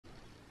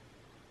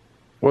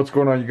What's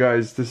going on, you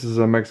guys? This is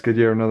Mex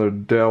here, another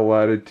Dell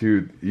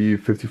Latitude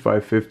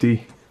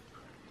E5550.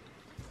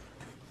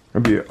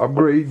 Gonna be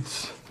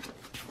upgrades.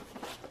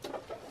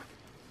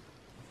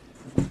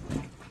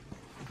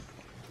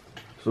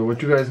 So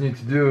what you guys need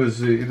to do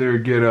is either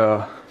get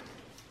a,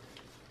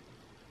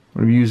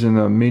 I'm using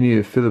a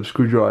mini Phillips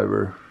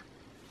screwdriver.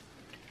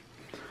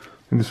 I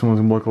think this one's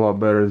gonna look a lot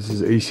better. This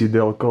is AC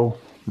Delco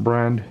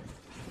brand.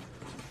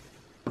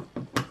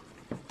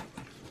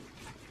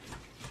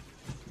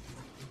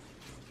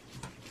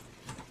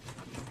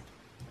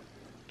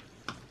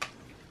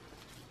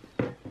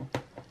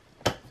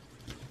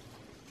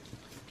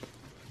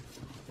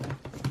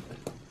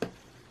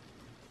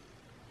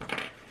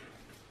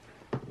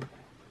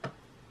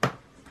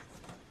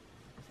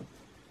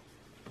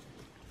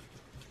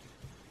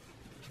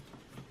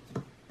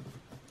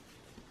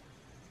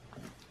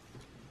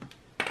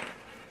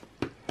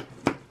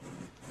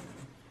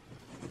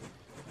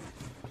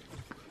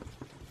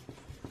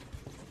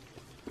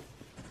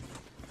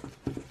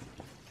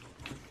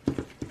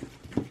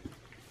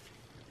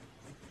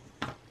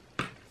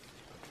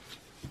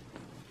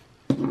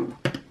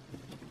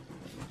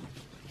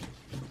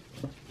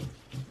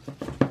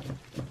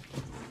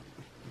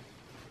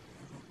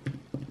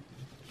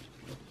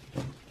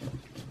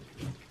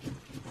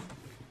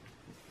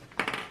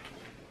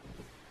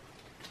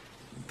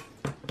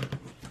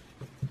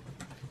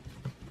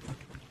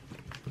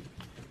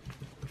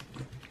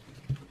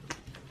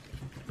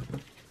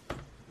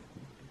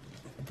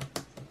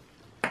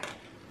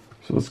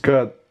 So it's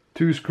got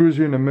two screws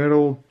here in the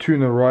middle, two in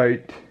the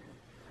right,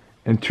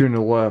 and two in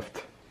the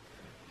left.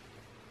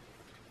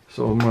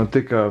 So I'm going to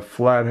take a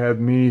flathead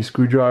mini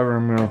screwdriver.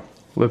 I'm going to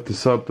lift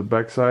this up the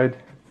back side.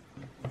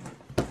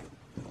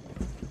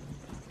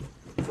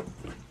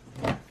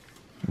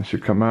 It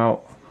should come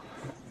out.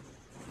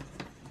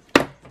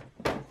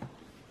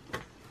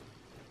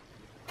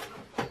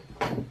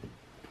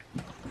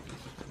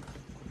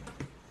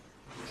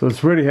 So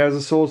this already has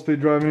a solid state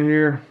drive in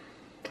here.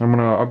 I'm going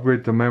to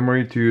upgrade the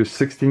memory to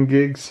 16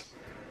 gigs.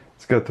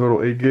 It's got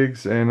total 8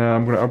 gigs, and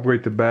I'm going to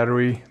upgrade the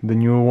battery, the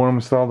newer one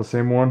installed, the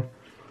same one.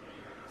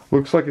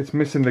 Looks like it's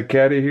missing the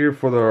caddy here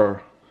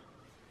for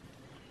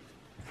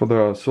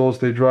the solid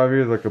state drive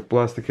here, like a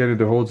plastic caddy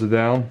that holds it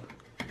down.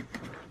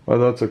 But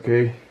that's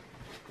okay.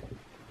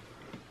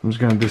 I'm just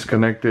going to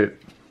disconnect it.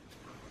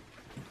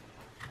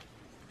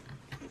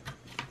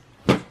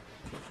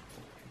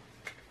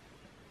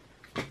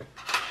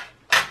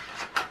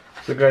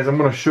 So guys, I'm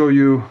going to show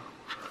you.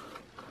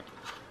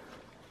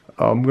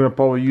 I'm going to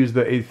probably use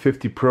the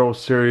 850 Pro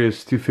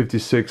series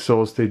 256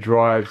 solid state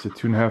drives, the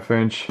 2.5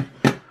 inch.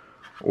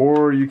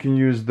 Or you can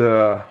use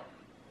the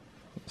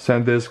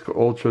SanDisk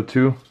Ultra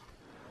 2.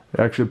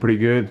 They're actually pretty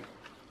good.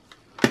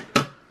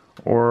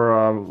 Or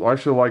I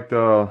actually like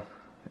the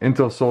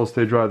Intel solid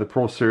state drive, the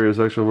Pro series,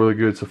 actually really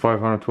good. It's a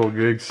 512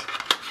 gigs.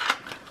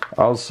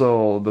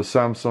 Also the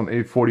Samsung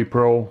 840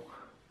 Pro,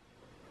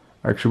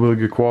 actually really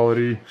good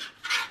quality.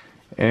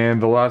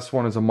 And the last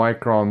one is a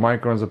Micron.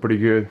 Microns are pretty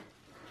good.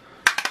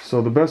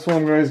 So the best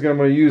one, guys, I'm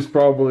going to use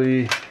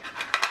probably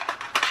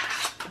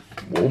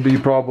will be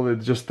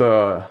just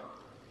the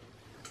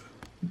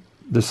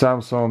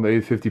Samsung, the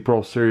 850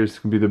 Pro series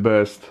can be the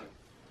best.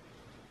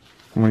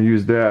 I'm going to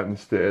use that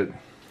instead.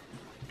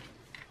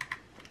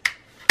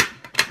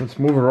 Let's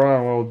move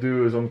around. What I'll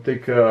do is I'm going to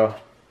take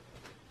a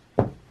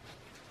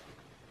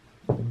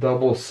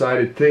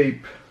double-sided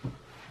tape.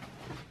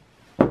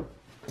 I'm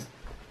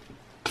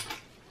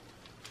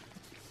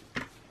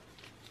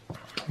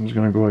just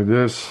going to go like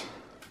this.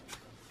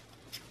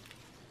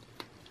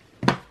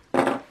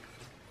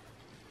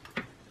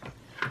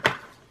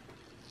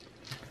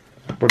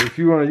 But if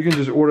you want, you can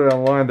just order it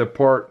online, the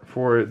part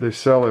for it, they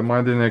sell it.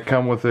 Mine didn't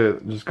come with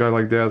it, just got it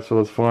like that, so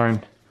that's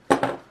fine.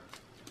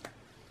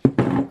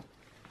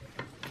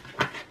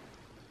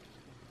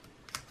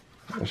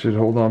 It should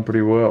hold on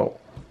pretty well.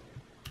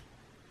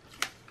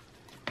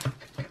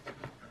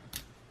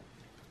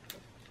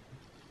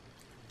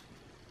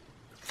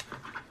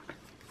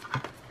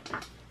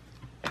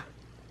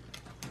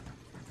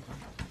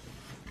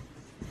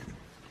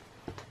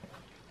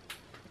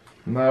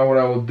 Now what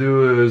I will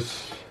do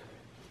is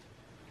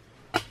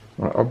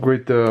I'm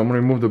going to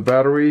remove the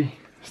battery,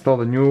 install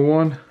the new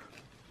one.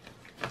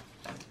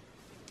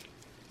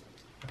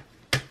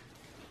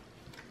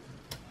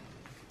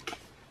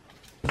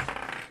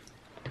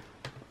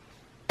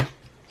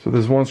 So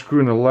there's one screw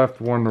in the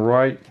left, one in the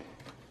right.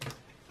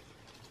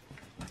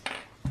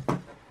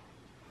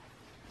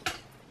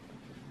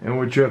 And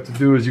what you have to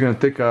do is you're going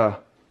to take a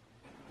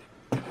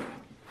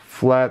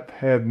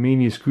flathead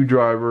mini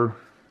screwdriver.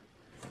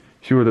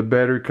 See where the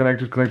battery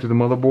connected to the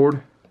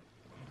motherboard?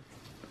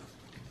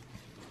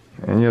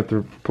 And you have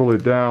to pull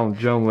it down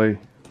gently,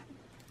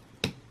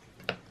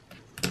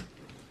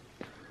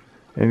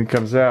 and it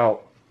comes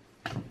out.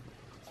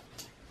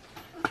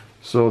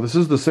 So this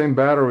is the same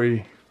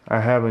battery.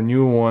 I have a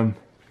new one.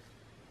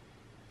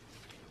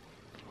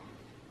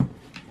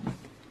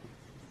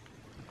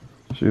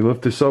 So you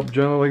lift this up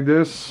gently like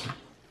this,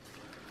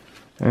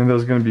 And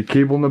there's going to be a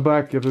cable in the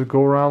back. You have to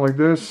go around like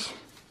this,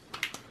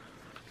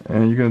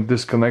 and you're going to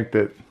disconnect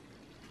it.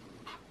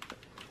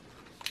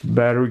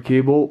 Battery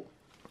cable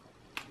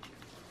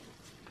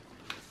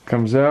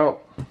comes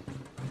out.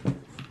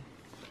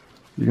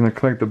 You're going to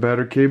connect the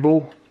battery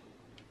cable.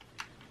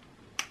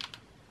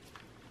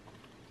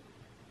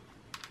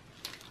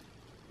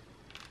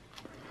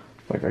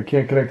 Like, I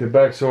can't connect it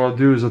back, so what I'll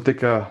do is I'll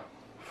take a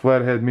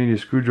flathead mini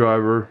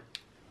screwdriver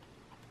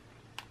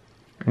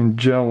and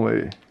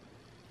gently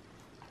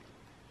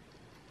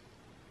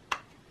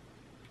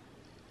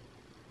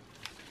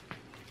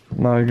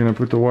now you're going to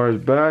put the wires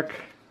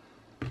back,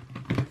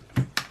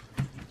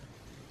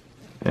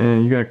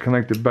 and you're going to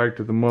connect it back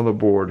to the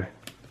motherboard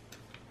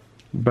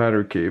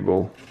battery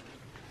cable.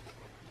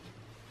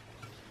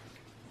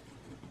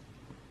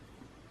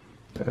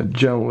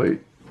 Gently.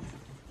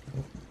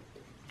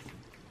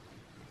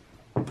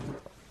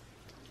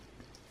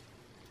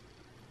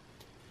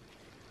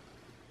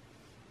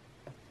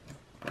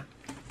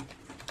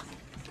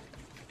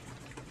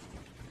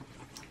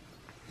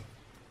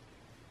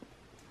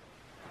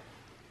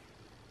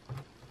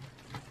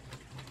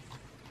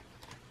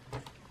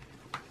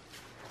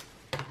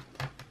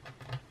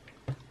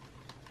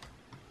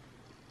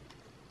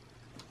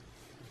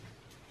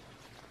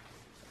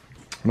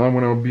 Now I'm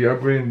going to be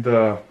upgrading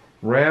the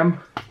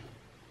RAM.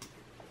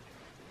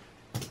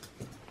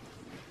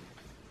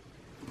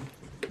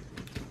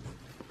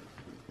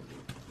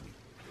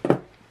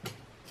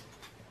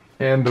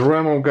 And the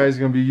RAM I'm guys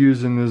going to be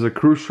using is a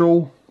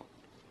Crucial.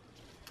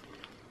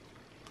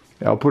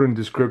 I'll put it in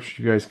the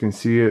description, you guys can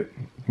see it.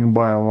 You can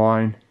buy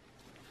online.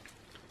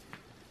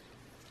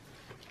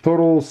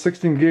 Total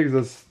 16 gigs,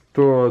 that's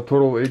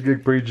total 8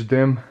 gig per each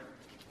DIMM.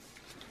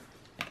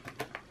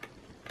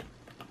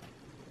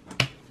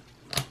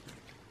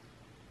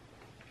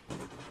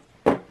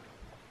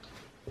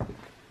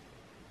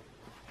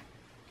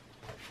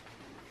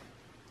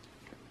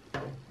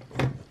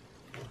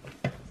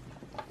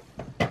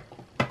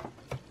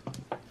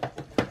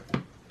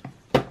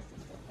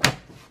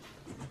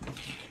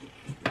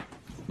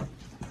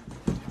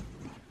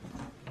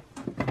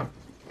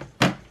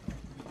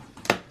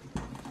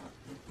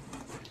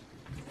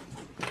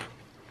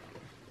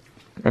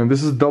 And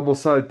this is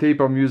double-sided tape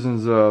I'm using,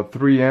 is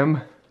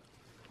 3M.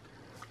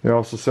 They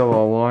also sell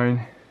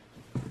online.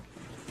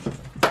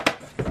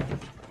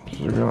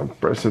 So we're gonna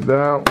press it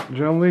down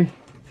gently.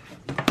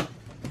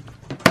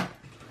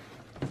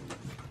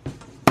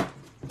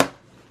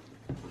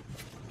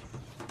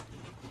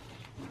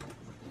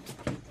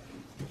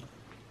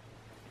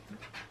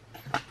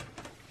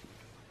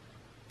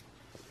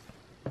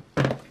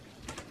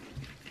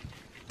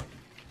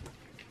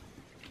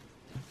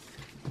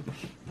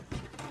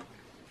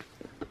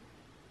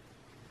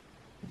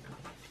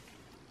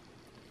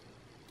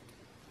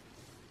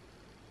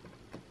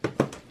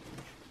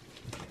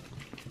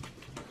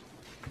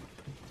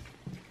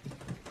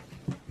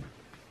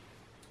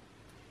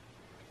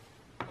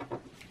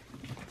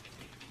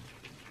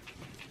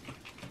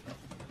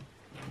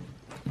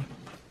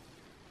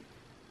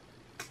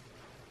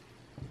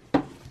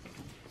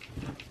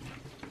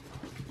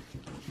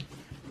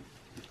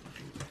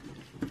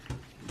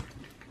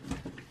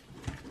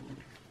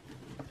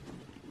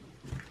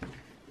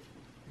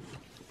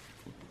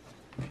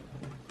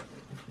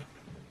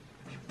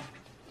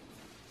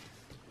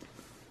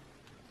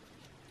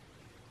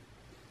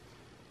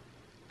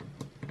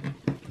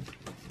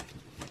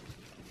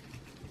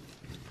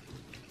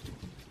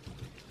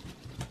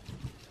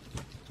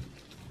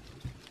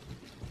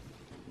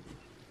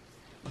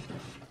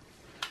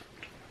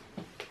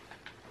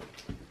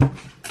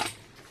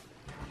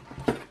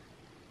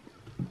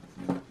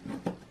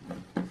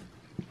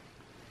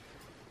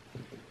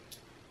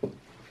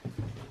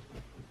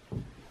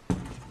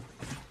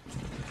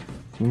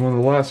 And then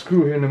the last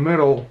screw here in the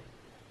middle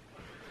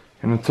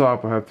and the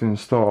top I have to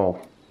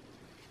install.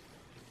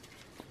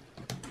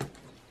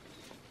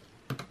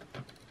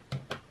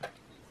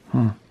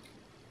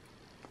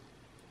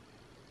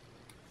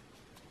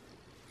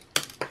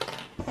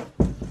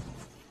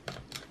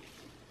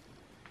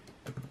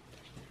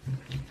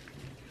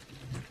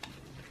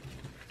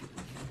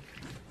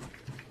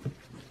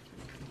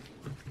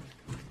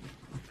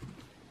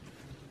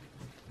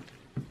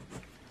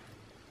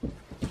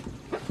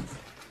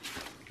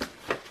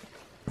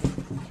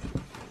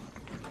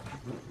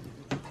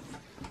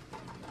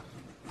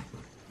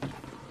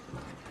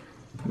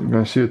 You're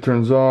going to see it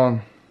turns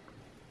on.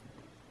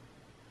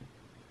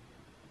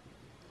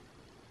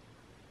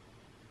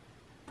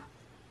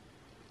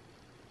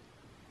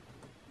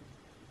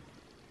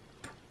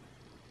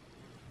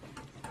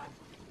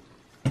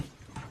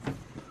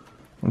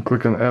 And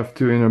click on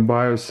F2 in the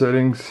BIOS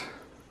settings.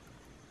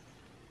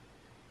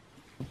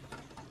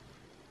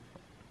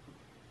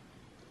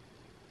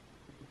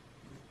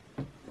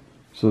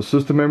 So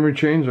system memory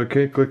change,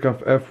 okay, click off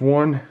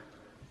F1.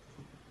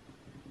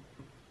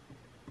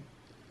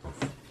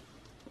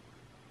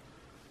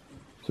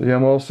 So yeah,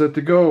 I'm all set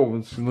to go.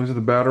 Let's look at the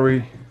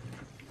battery.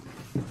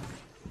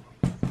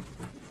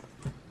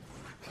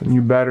 So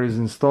new battery is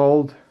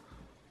installed.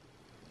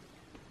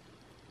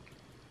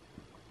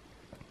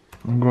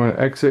 I'm going to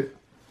exit.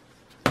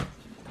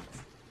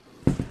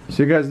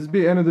 So you guys, this will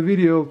be the end of the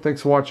video.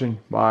 Thanks for watching.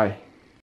 Bye.